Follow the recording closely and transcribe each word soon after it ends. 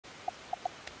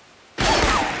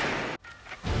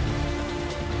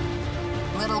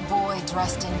little boy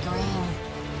dressed in green.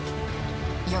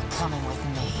 You're coming with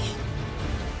me.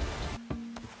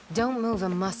 Don't move a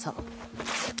muscle.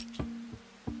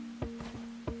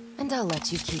 And I'll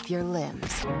let you keep your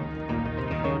limbs.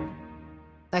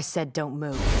 I said don't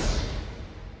move.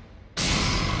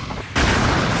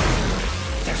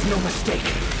 There's no mistake.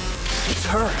 It's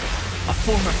her, a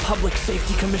former Public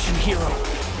Safety Commission hero.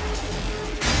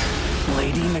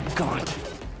 Lady Nagant.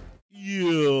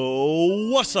 Yo,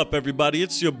 what's up everybody?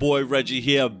 It's your boy Reggie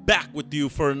here, back with you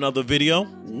for another video.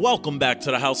 Welcome back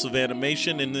to the House of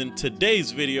Animation, and in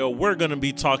today's video we're going to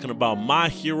be talking about My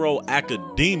Hero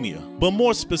Academia. But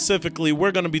more specifically,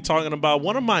 we're going to be talking about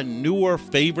one of my newer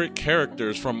favorite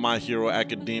characters from My Hero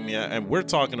Academia, and we're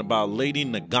talking about Lady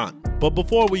Nagant. But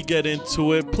before we get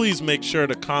into it, please make sure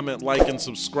to comment, like, and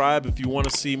subscribe if you want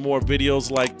to see more videos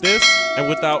like this. And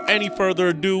without any further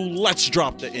ado, let's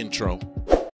drop the intro.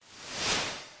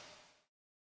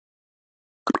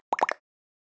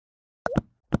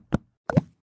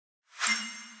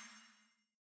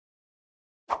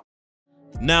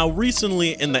 Now,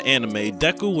 recently in the anime,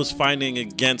 Deku was fighting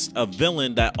against a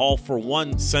villain that All For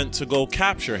One sent to go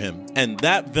capture him, and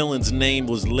that villain's name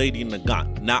was Lady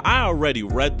Nagant. Now, I already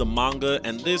read the manga,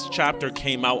 and this chapter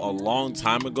came out a long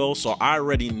time ago, so I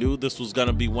already knew this was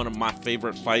gonna be one of my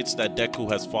favorite fights that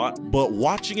Deku has fought. But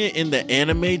watching it in the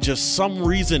anime, just some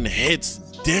reason hits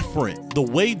different. The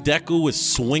way Deku is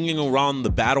swinging around the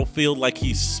battlefield like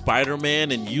he's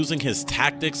Spider-Man and using his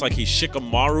tactics like he's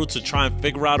Shikamaru to try and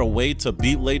figure out a way to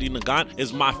beat Lady Nagant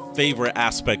is my favorite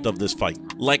aspect of this fight.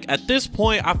 Like, at this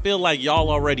point, I feel like y'all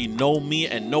already know me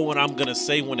and know what I'm gonna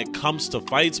say when it comes to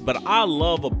fights, but I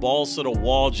love a balls to the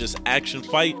wall just action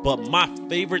fight. But my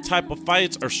favorite type of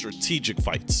fights are strategic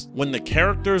fights. When the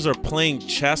characters are playing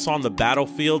chess on the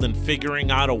battlefield and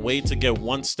figuring out a way to get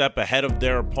one step ahead of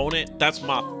their opponent, that's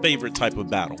my favorite type of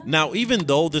battle. Now, even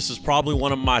though this is probably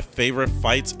one of my favorite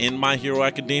fights in My Hero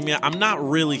Academia, I'm not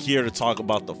really here to talk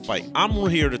about the fight. I'm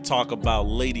here to talk about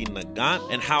Lady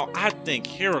Nagant and how I think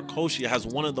Horikoshi has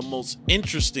one of the most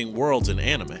interesting worlds in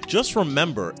anime. Just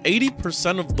remember,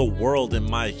 80% of the world in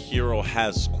My Hero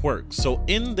has quirks. So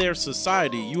in their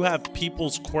society, you have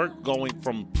people's quirk going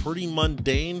from pretty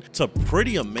mundane to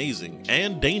pretty amazing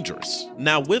and dangerous.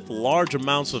 Now, with large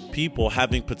amounts of people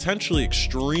having potentially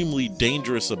extremely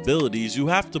dangerous abilities, you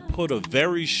have to put a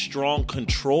very strong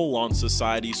control on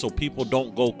society so people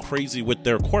don't go crazy with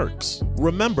their quirks.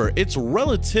 Remember, it's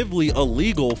relatively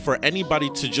illegal for anybody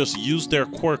to just use their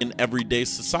quirk in everyday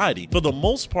society. For the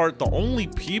most part, the only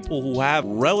people who have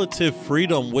relative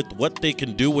freedom with what they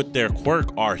can do with their quirk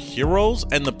are heroes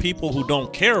and the people who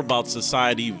don't care about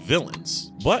society,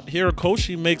 villains. But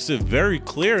Horikoshi makes it very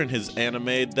clear in his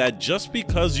anime that just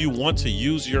because you want to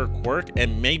use your quirk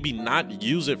and maybe not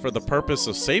use it for the purpose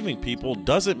of saving people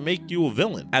doesn't make you a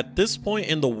villain. At this point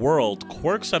in the world,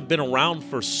 quirks have been around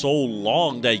for so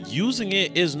long that using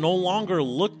it is no longer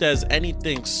looked as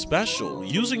anything special.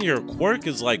 Using your quirk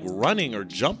is like running or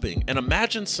jumping, and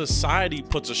imagine society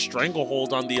puts a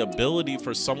stranglehold on the ability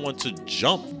for someone to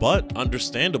jump. But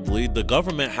understandably, the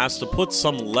government has to put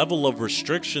some level of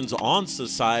restrictions on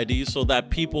society so that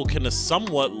people can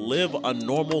somewhat live a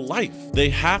normal life. They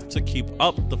have to keep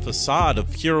up the facade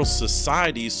of hero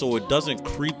society so it doesn't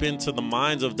creep into the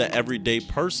minds of the everyday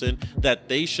person that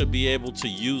they should be able to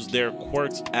use their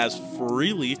quirks as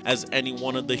freely as any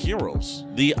one of the heroes.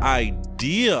 The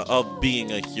idea of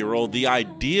being a hero, the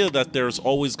idea that there's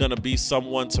always going to be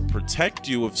someone to protect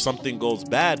you if something goes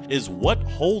bad, is what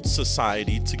holds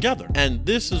society together. And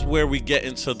this is where we get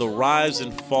into the rise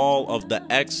and fall of the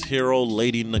ex-hero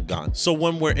Lady Nagant. So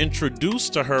when we're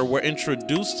introduced to her, we're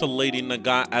introduced to Lady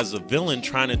Nagant as a villain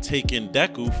trying to take in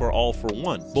Deku for All For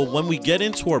One. But when we get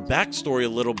into her backstory a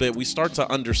little bit, we start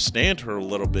to understand her a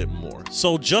little bit more.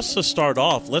 So just to start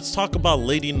off, let's talk about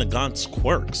Lady Nagant's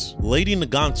quirks. Lady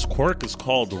Nagant's quirk is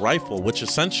called Rifle, which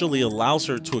essentially allows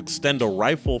her to extend a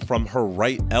rifle from her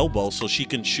right elbow so she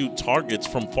can shoot targets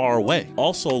from far away.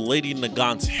 Also, Lady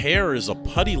Nagant's hair is a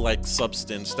putty-like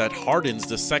substance that hardens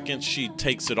the second she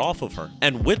takes it off of her.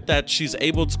 And with that, she's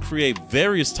able to create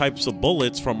various types of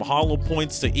bullets, from hollow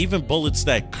points to even bullets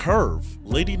that curve.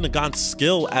 Lady Nagant's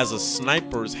skill as a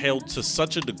sniper is hailed to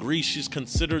such a degree she's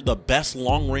considered the best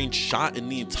long-range shot in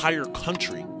the entire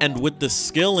country. And with the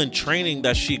skill and training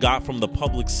that she got from the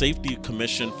Public Safety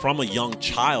Commission from a young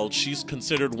child, she's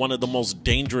considered one of the most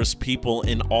dangerous people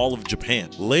in all of Japan.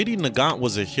 Lady Nagant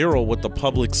was a hero with the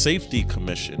Public Safety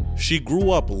Commission. She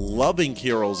grew up loving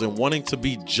heroes and wanting to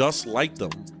be just like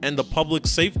them. and the Public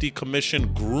Safety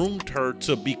Commission groomed her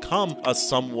to become a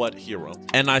somewhat hero.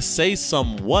 And I say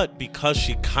somewhat because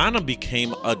she kind of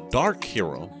became a dark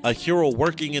hero, a hero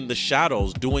working in the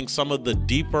shadows, doing some of the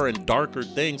deeper and darker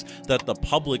things that the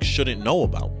public shouldn't know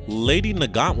about. Lady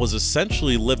Nagant was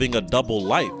essentially living a double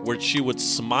life, where she would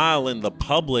smile in the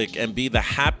public and be the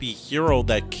happy hero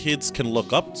that kids can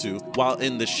look up to, while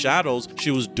in the shadows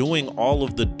she was doing all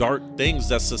of the dark things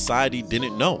that society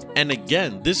didn't know. And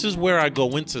again, this is where I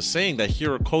go into saying that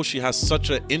Hirokoshi has such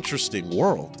an interesting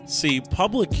world. See,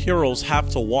 public heroes have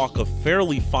to walk a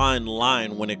fairly fine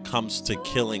line when it comes to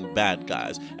killing bad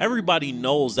guys. Everybody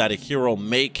knows that a hero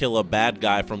may kill a bad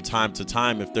guy from time to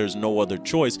time if there's no other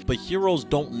choice, but heroes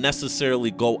don't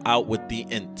necessarily go out with the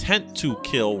intent to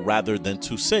kill rather than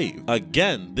to save.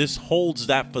 Again, this holds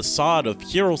that facade of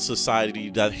hero society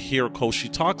that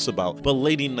Hirokoshi talks about, but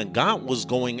Lady Nagant was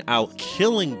going out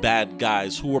killing bad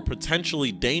guys who were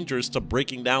potentially dangerous to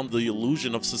breaking down the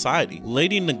illusion of society.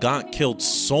 Lady Nagant killed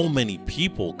so many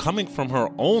people. Coming from her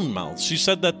own mouth, she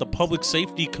said that the Public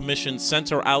Safety Commission sent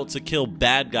her out to kill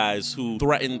bad guys who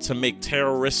threatened to make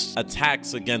terrorist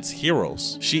attacks against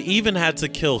heroes. She even had to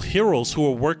kill heroes who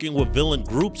were working with villain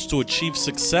groups to achieve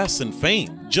success and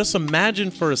fame. Just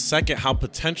imagine for a second how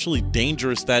potentially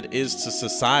dangerous that is to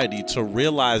society, to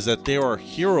realize that there are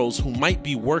heroes who might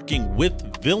be working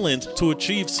with villains to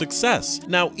achieve success.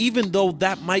 Now, even though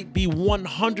that might be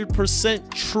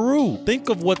 100% true, think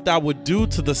of what that would do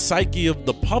to the psyche of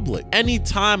the public.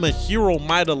 Anytime a hero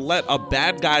might have let a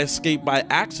bad guy escape by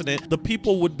accident, the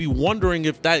people would be wondering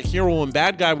if that hero and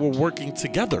bad guy were working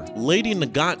together. Lady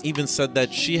Nagant even said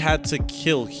that she had to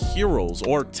kill heroes,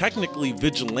 or technically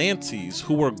vigilantes,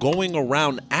 who were going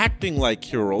around acting like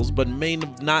heroes but may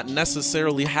have not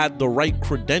necessarily had the right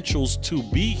credentials to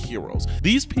be heroes.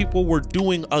 These people were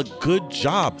doing a good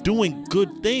job, doing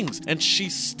good things, and she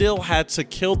still had to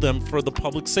kill them for the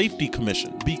Public Safety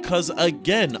Commission. Because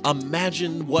again,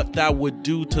 imagine what that would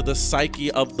do to the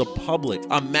psyche of the public.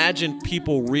 Imagine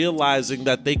people realizing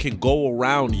that they can go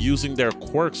around using their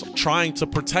quirks trying to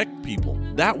protect people.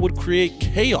 That would create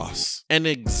chaos, and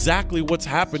exactly what's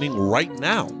happening right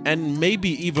now. And maybe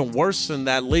even worse than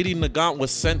that, Lady Nagant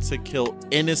was sent to kill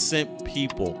innocent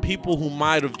people, people who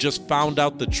might have just found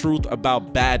out the truth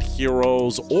about bad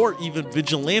heroes, or even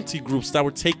vigilante groups that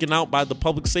were taken out by the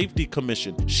Public Safety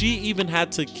Commission. She even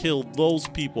had to kill those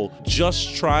people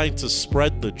just trying to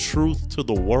spread the truth to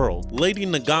the world. Lady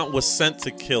Nagant was sent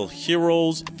to kill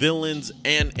heroes, villains,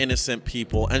 and innocent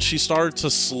people, and she started to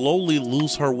slowly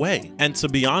lose her way. And to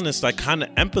be honest, I kind of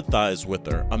empathize with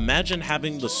her. Imagine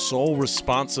having the sole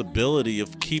responsibility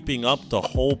of keeping up the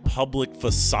whole public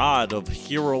facade of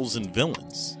heroes and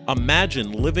villains.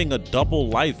 Imagine living a double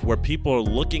life where people are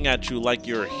looking at you like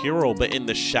you're a hero, but in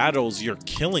the shadows you're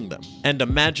killing them. And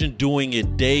imagine doing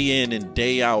it day in and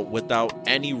day out without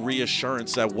any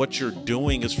reassurance that what you're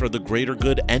doing is for the greater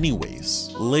good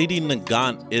anyways. Lady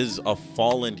Nagant is a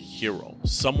fallen hero,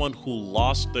 someone who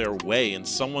lost their way, and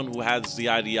someone who has the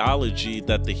ideology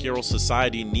that the hero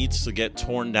society needs to get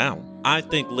torn down. I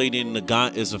think Lady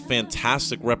Nagant is a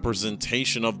fantastic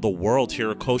representation of the world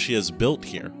Hirokoshi has built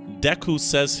here. Deku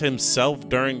says himself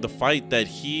during the fight that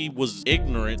he was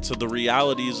ignorant to the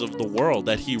realities of the world,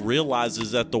 that he realizes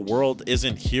that the world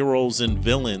isn't heroes and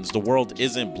villains, the world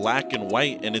isn't black and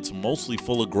white, and it's mostly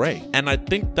full of gray. And I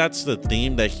think that's the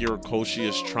theme that Hirokoshi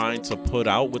is trying to put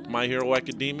out with My Hero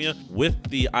Academia, with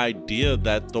the idea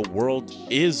that the world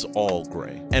is all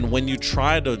gray. And when you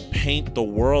try to paint the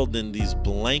world in these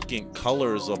blanket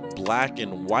colors of black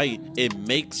and white, it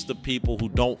makes the people who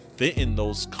don't fit in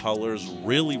those colors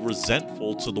really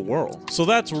resentful to the world. So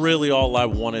that's really all I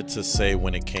wanted to say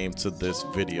when it came to this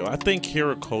video. I think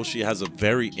Hirokoshi has a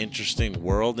very interesting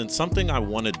world, and something I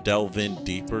want to delve in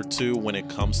deeper to when it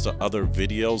comes to other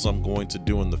videos I'm going to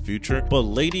do in the future. But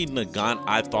Lady Nagant,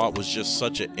 I thought, was just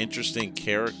such an interesting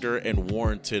character and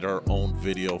warranted our own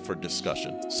video for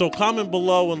discussion. So comment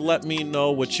below and let me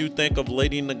know what you think of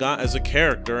Lady Nagant as a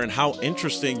character and how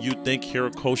interesting you think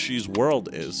Hirokoshi's world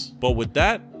is. But with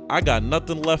that, I got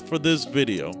nothing left for this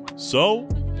video. So,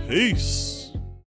 peace.